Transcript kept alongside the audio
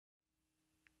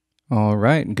All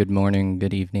right, good morning,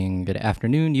 good evening, good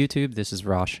afternoon, YouTube. This is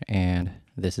Rosh, and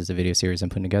this is a video series I'm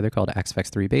putting together called AxeFX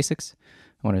 3 Basics.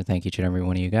 I want to thank each and every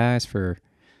one of you guys for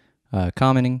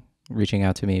commenting, reaching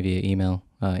out to me via email,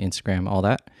 Instagram, all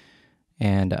that,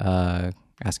 and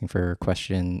asking for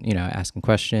asking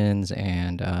questions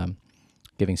and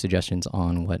giving suggestions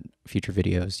on what future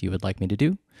videos you would like me to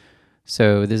do.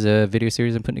 So this is a video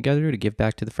series I'm putting together to give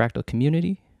back to the Fractal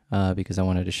community. Because I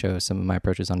wanted to show some of my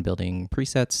approaches on building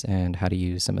presets and how to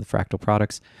use some of the Fractal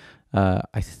products.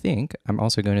 I think I'm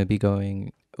also going to be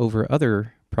going over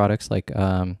other products like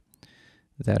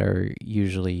that are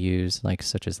usually used,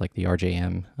 such as the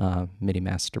RJM MIDI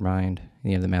Mastermind,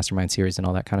 the Mastermind series and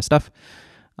all that kind of stuff.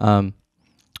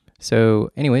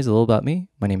 So anyways, a little about me.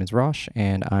 My name is Rosh,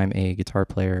 and I'm a guitar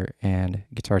player and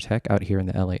guitar tech out here in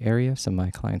the LA area. Some of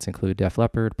my clients include Def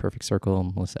Leppard, Perfect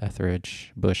Circle, Melissa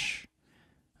Etheridge, Bush,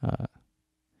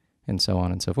 and so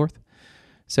on and so forth.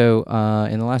 So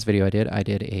in the last video I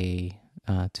did a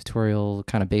tutorial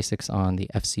kind of basics on the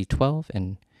FC12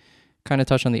 and kind of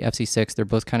touch on the FC6. They're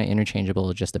both kind of interchangeable.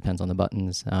 It just depends on the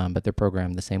buttons, but they're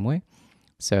programmed the same way.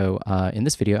 So in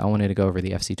this video, I wanted to go over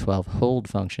the FC12 hold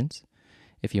functions.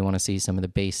 If you want to see some of the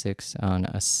basics on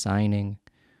assigning,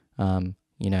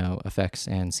 effects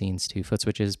and scenes to foot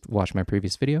switches, watch my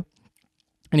previous video.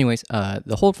 Anyways,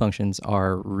 the hold functions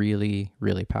are really,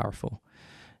 really powerful.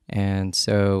 And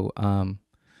so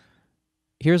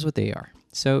here's what they are.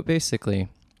 So basically,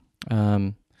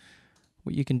 what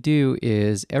you can do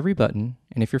is every button,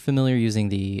 and if you're familiar using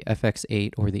the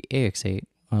FX8 or the AX8,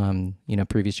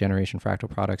 previous generation Fractal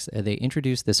products, they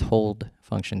introduce this hold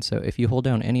function. So if you hold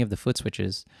down any of the foot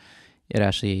switches, it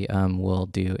actually will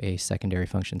do a secondary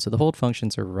function. So the hold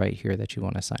functions are right here that you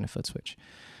want to assign a foot switch.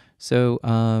 So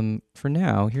for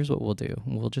now, here's what we'll do.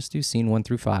 We'll just do scene 1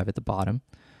 through 5 at the bottom.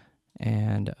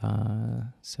 And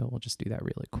so we'll just do that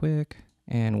really quick.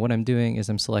 And what I'm doing is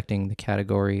I'm selecting the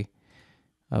category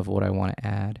of what I want to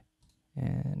add.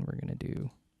 And we're going to do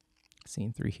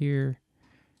scene 3 here,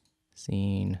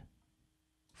 scene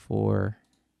 4,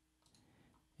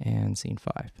 and scene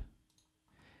 5.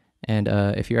 And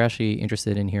if you're actually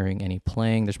interested in hearing any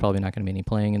playing, there's probably not going to be any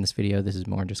playing in this video. This is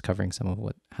more just covering some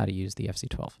of how to use the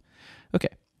FC12. Okay,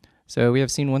 so we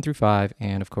have scene 1 through 5,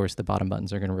 and of course the bottom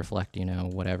buttons are going to reflect,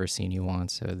 whatever scene you want.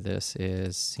 So this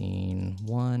is scene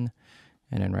 1,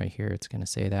 and then right here it's going to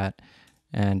say that.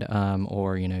 And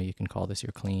or you can call this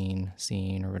your clean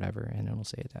scene or whatever, and it'll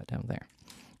say that down there.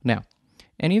 Now,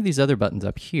 any of these other buttons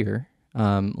up here,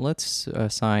 let's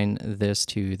assign this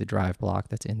to the drive block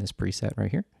that's in this preset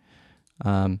right here.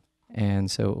 And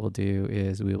so what we'll do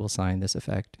is we will assign this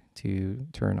effect to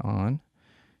turn on.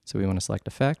 So we want to select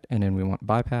effect, and then we want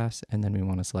bypass, and then we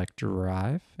want to select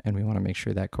drive, and we want to make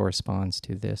sure that corresponds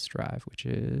to this drive, which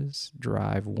is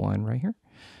drive 1 right here.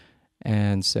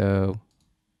 And so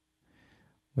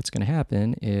what's going to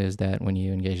happen is that when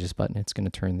you engage this button, it's going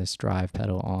to turn this drive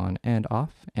pedal on and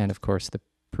off. And of course, the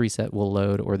preset will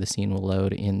load, or the scene will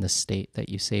load in the state that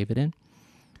you save it in.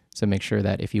 So make sure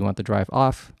that if you want the drive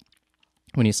off,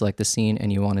 when you select the scene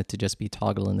and you want it to just be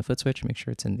toggle in the foot switch, make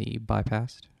sure it's in the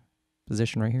bypassed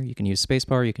position right here. You can use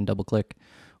spacebar, you can double click,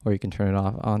 or you can turn it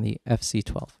off on the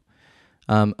FC12.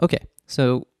 Okay,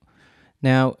 so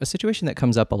now a situation that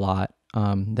comes up a lot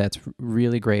that's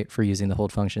really great for using the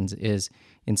hold functions is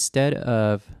instead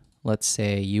of, let's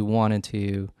say, you wanted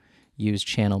to use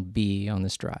channel B on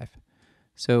this drive.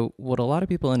 So what a lot of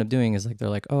people end up doing is they're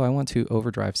like, oh, I want to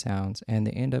overdrive sounds, and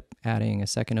they end up adding a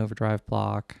second overdrive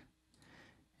block,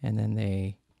 and then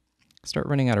they start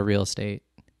running out of real estate.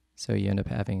 So you end up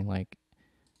having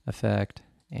effect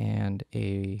and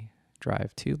a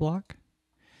drive 2 block.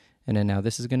 And then now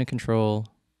this is going to control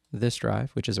this drive,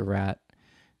 which is a rat.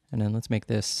 And then let's make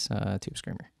this tube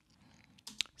screamer.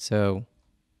 So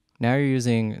now you're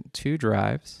using 2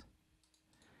 drives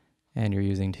and you're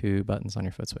using 2 buttons on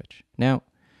your foot switch. Now,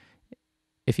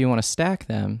 if you want to stack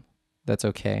them, that's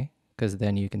okay, because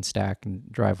then you can stack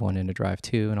drive 1 into drive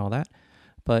 2 and all that.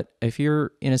 But if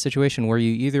you're in a situation where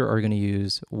you either are going to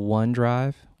use one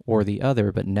drive or the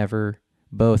other, but never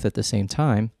both at the same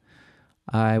time,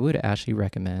 I would actually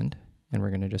recommend, and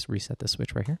we're going to just reset the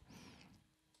switch right here.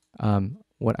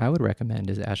 What I would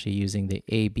recommend is actually using the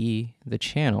AB, the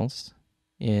channels,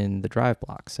 in the drive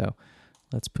block. So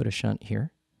let's put a shunt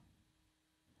here.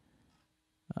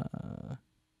 There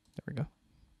we go.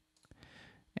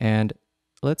 And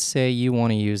let's say you want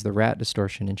to use the rat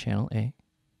distortion in channel A,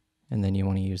 and then you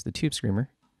want to use the tube screamer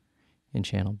in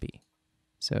channel B.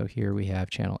 So here we have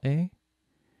channel A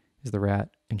is the rat,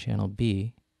 and channel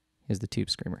B is the tube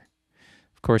screamer.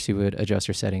 Of course, you would adjust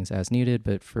your settings as needed,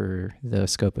 but for the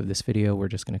scope of this video, we're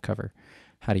just going to cover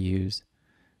how to use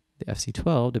the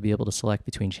FC12 to be able to select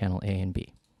between channel A and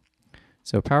B.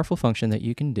 So a powerful function that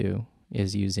you can do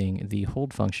is using the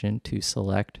hold function to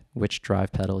select which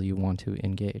drive pedal you want to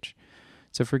engage.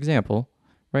 So for example,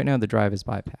 right now the drive is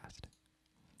bypassed.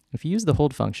 If you use the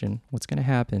hold function, what's going to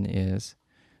happen is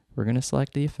we're going to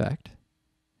select the effect,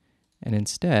 and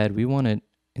instead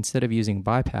of using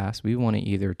bypass, we want to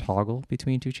either toggle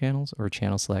between two channels or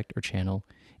channel select or channel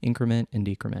increment and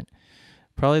decrement.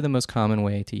 Probably the most common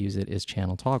way to use it is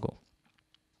channel toggle.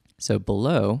 So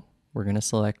below, we're going to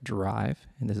select drive,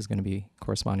 and this is going to be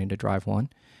corresponding to drive 1.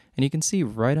 And you can see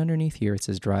right underneath here it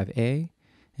says drive A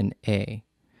and A.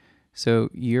 So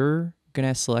you're going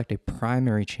to select a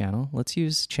primary channel. Let's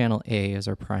use channel A as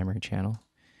our primary channel,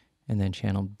 and then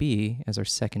channel B as our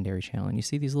secondary channel. And you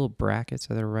see these little brackets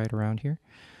that are right around here?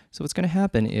 So what's going to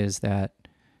happen is that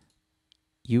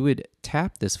you would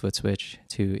tap this foot switch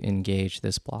to engage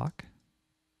this block.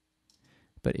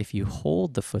 But if you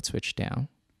hold the foot switch down,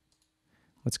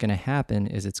 what's going to happen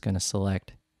is it's going to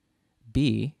select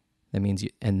B. That means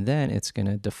and then it's going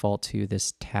to default to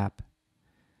this tap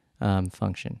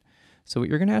function. So what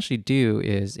you're going to actually do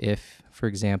is if, for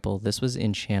example, this was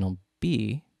in channel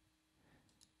B,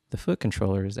 the foot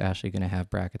controller is actually going to have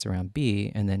brackets around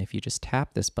B, and then if you just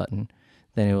tap this button,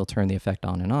 then it will turn the effect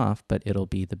on and off, but it'll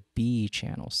be the B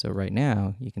channel. So right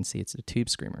now, you can see it's a tube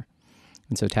screamer.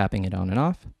 And so tapping it on and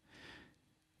off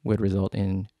would result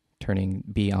in turning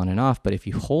B on and off, but if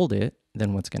you hold it,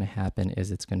 then what's going to happen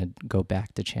is it's going to go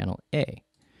back to channel A.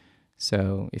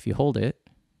 So if you hold it,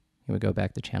 it would go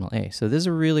back to channel A. So this is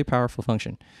a really powerful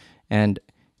function, and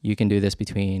you can do this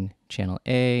between channel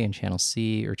A and channel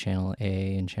C, or channel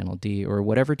A and channel D, or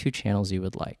whatever two channels you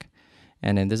would like.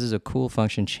 And then this is a cool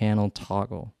function, channel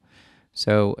toggle.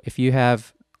 So if you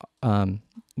have,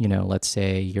 let's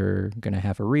say you're going to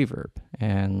have a reverb,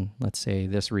 and let's say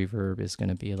this reverb is going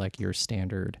to be like your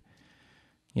standard,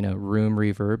 room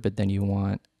reverb, but then you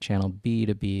want channel B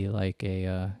to be like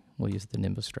a, we'll use the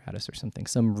Nimbus Stratus or something,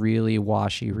 some really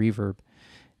washy reverb,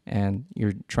 and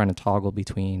you're trying to toggle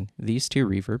between these two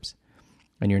reverbs,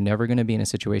 and you're never going to be in a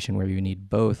situation where you need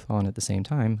both on at the same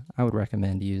time, I would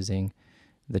recommend using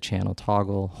the channel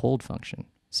toggle hold function.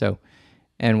 So,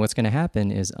 and what's going to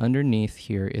happen is underneath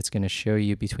here, it's going to show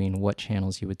you between what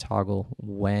channels you would toggle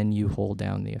when you hold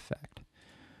down the effect.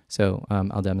 So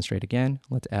I'll demonstrate again.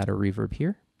 Let's add a reverb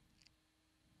here,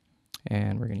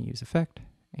 and we're going to use effect,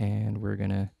 and we're going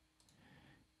to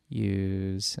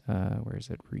use, where is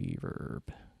it, reverb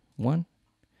 1.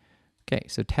 Okay,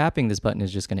 so tapping this button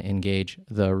is just going to engage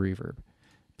the reverb,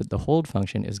 but the hold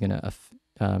function is going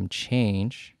to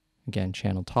change, again,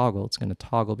 channel toggle. It's going to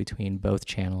toggle between both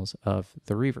channels of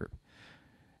the reverb.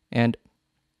 And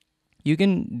you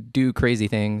can do crazy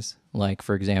things, like,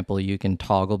 for example, you can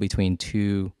toggle between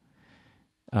two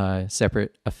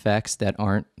separate effects that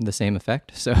aren't the same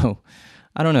effect. So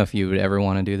I don't know if you would ever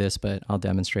want to do this, but I'll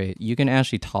demonstrate. You can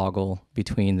actually toggle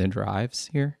between the drives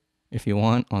here if you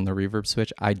want on the reverb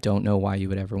switch. I don't know why you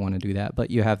would ever want to do that,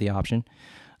 but you have the option.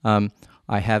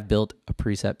 I have built a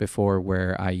preset before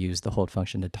where I use the hold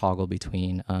function to toggle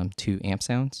between two amp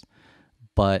sounds,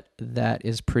 but that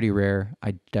is pretty rare.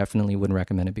 I definitely wouldn't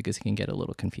recommend it because it can get a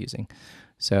little confusing.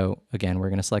 So again, we're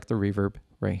going to select the reverb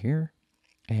right here,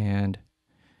 and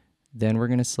then we're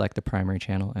going to select the primary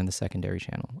channel and the secondary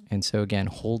channel. And so again,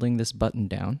 holding this button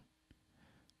down,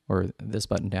 or this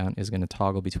button down, is going to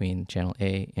toggle between channel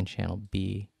A and channel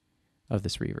B of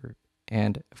this reverb.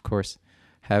 And of course,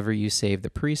 however you save the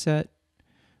preset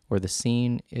or the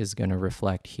scene is going to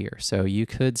reflect here. So you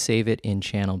could save it in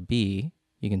channel B.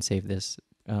 You can save this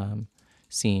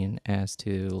scene as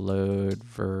to load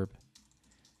verb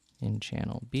in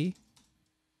channel B.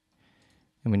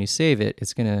 And when you save it,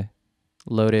 it's going to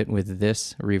load it with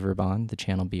this reverb on, the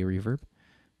channel B reverb,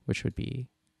 which would be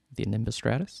the Nimbus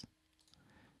Stratus.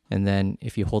 And then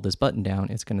if you hold this button down,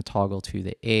 it's going to toggle to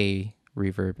the A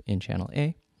reverb in channel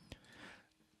A.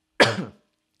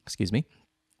 Excuse me.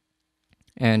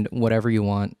 And whatever you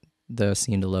want the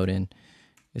scene to load in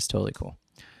is totally cool.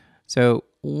 So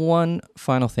one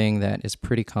final thing that is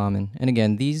pretty common, and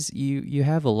again, these you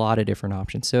have a lot of different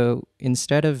options. So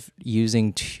instead of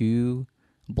using two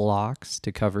blocks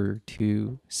to cover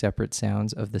two separate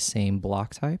sounds of the same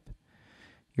block type,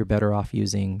 you're better off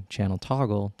using channel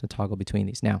toggle to toggle between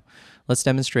these. Now, let's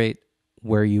demonstrate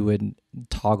where you would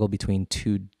toggle between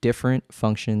two different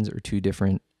functions or two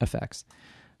different effects.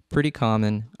 Pretty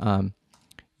common.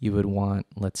 You would want,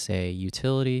 let's say,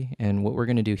 utility, and what we're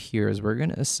going to do here is we're going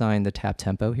to assign the tap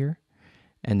tempo here,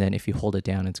 and then if you hold it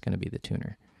down, it's going to be the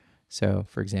tuner. So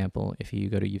for example, if you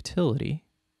go to utility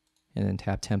and then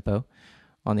tap tempo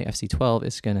on the FC12,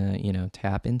 it's gonna, you know,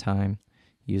 tap in time,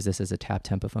 use this as a tap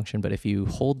tempo function. But if you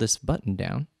hold this button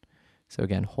down, so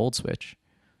again, hold switch,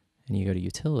 and you go to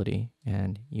utility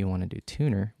and you want to do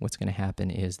tuner, what's going to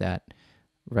happen is that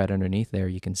right underneath there,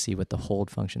 you can see what the hold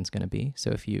function is going to be. So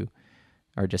if you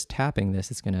are just tapping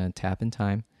this, it's going to tap in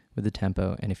time with the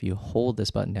tempo. And if you hold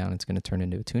this button down, it's going to turn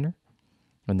into a tuner.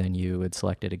 And then you would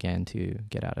select it again to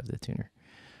get out of the tuner.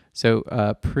 So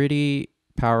a pretty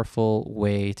powerful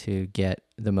way to get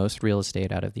the most real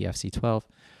estate out of the FC12.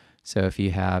 So if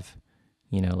you have,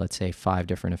 you know, let's say 5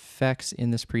 different effects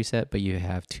in this preset, but you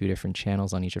have 2 different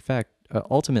channels on each effect,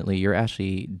 ultimately you're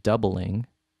actually doubling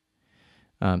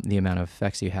the amount of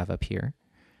effects you have up here.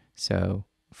 So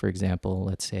for example,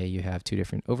 let's say you have 2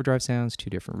 different overdrive sounds, 2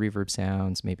 different reverb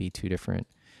sounds, maybe 2 different,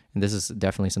 and this is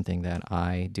definitely something that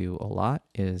I do a lot,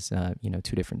 is, you know,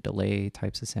 2 different delay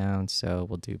types of sounds. So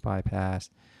we'll do bypass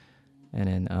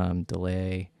and then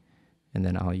delay, and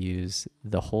then I'll use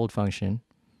the hold function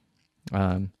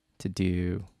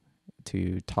to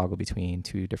toggle between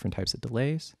 2 different types of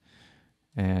delays,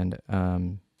 and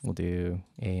we'll do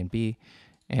A and B.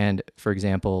 And for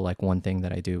example, like one thing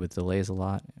that I do with delays a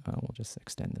lot, we'll just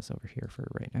extend this over here for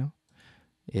right now,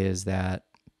 is that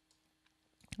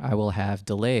I will have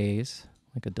delays,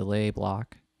 like a delay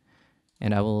block,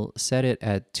 and I will set it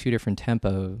at 2 different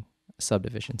tempo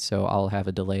subdivisions. So I'll have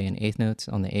a delay in 1/8 notes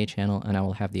on the A channel, and I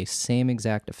will have the same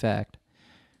exact effect,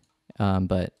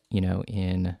 but, you know,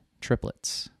 in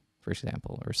triplets, for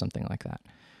example, or something like that.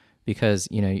 Because,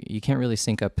 you know, you can't really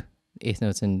sync up 1/8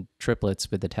 notes and triplets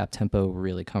with the tap tempo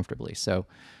really comfortably. So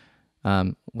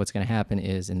what's going to happen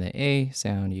is in the A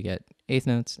sound, you get 1/8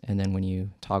 notes, and then when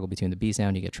you toggle between the B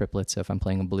sound, you get triplets. So if I'm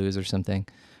playing a blues or something,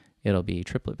 it'll be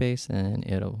triplet based, and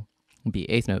it'll be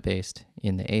 1/8 note based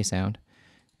in the A sound.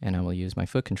 And I will use my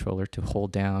foot controller to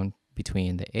hold down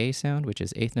between the A sound, which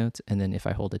is 1/8 notes, and then if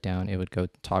I hold it down, it would go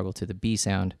toggle to the B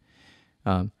sound,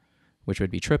 which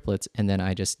would be triplets, and then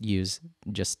I just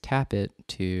tap it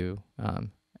to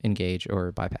engage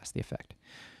or bypass the effect.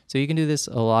 So you can do this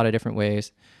a lot of different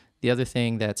ways. The other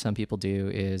thing that some people do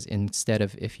is, instead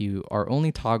of, if you are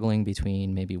only toggling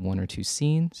between maybe 1 or 2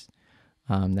 scenes,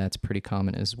 that's pretty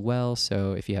common as well.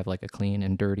 So if you have like a clean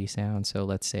and dirty sound, so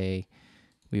let's say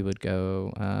we would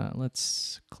go,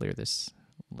 let's clear this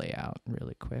layout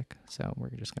really quick. So we're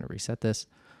just going to reset this.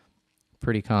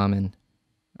 Pretty common.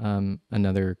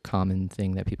 Another common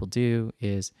thing that people do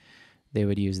is they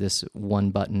would use this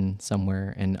one button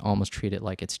somewhere and almost treat it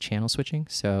like it's channel switching.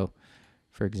 So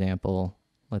for example,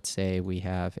 let's say we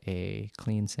have a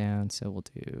clean sound. So we'll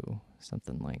do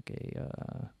something like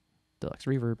a deluxe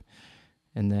reverb.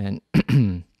 And then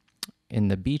in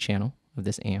the B channel of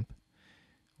this amp,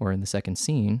 or in the second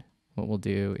scene, what we'll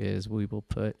do is we will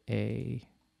put a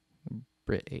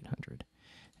Brit 800.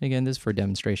 And again, this is for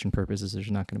demonstration purposes.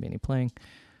 There's not going to be any playing.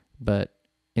 But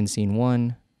in scene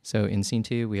 1, so in scene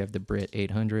 2, we have the Brit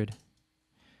 800.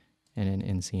 And then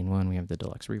in scene 1, we have the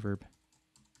deluxe reverb.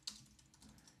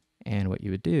 And what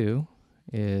you would do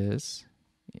is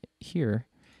here,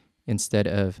 instead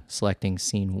of selecting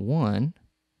scene 1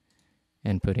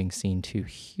 and putting scene 2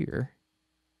 here,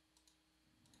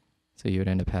 so you would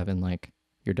end up having like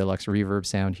your deluxe reverb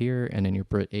sound here and then your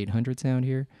Brit 800 sound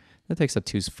here. That takes up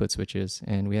 2 foot switches,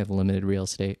 and we have limited real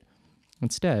estate.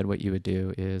 Instead, what you would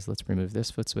do is, let's remove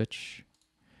this foot switch.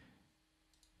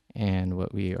 And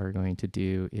what we are going to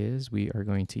do is we are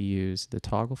going to use the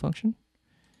toggle function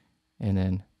and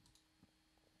then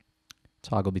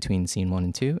toggle between scene 1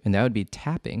 and 2. And that would be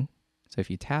tapping. So if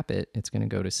you tap it, it's going to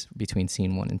go to between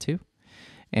scene 1 and 2.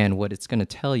 And what it's going to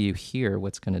tell you here,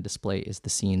 what's going to display, is the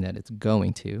scene that it's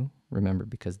going to. Remember,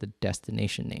 because the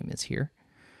destination name is here.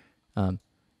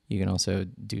 You can also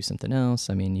do something else.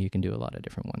 I mean, you can do a lot of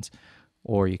different ones.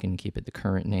 Or you can keep it the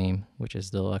current name, which is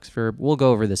the deluxe verb. We'll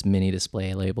go over this mini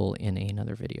display label in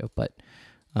another video, but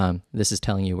this is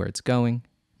telling you where it's going,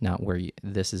 not where you,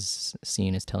 this is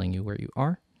scene is telling you where you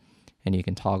are. And you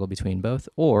can toggle between both.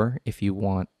 Or if you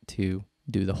want to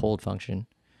do the hold function,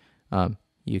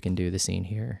 you can do the scene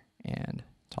here and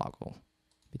toggle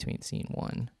between scene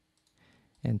 1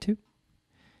 and 2.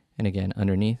 And again,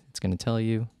 underneath, it's going to tell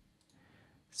you.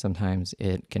 Sometimes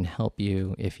it can help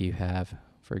you if you have,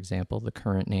 for example, the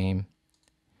current name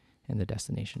and the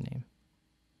destination name.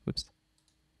 Whoops.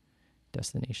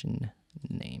 Destination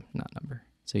name, not number.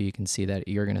 So you can see that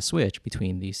you're going to switch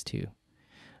between these 2.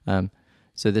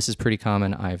 So this is pretty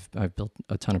common. I've built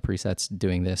a ton of presets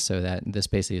doing this, so that this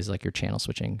basically is like your channel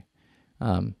switching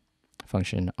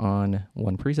function on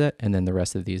one preset, and then the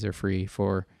rest of these are free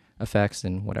for effects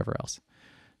and whatever else.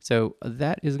 So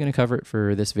that is going to cover it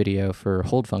for this video for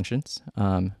hold functions.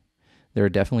 There are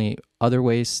definitely other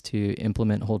ways to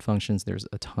implement hold functions. There's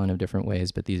a ton of different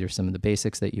ways, but these are some of the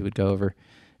basics that you would go over.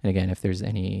 And again, if there's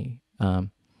any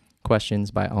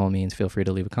questions, by all means, feel free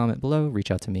to leave a comment below.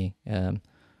 Reach out to me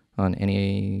on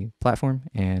any platform,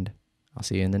 and I'll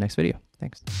see you in the next video.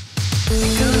 Thanks.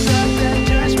 It goes up, then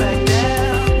turns back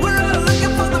down. We're all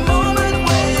looking for the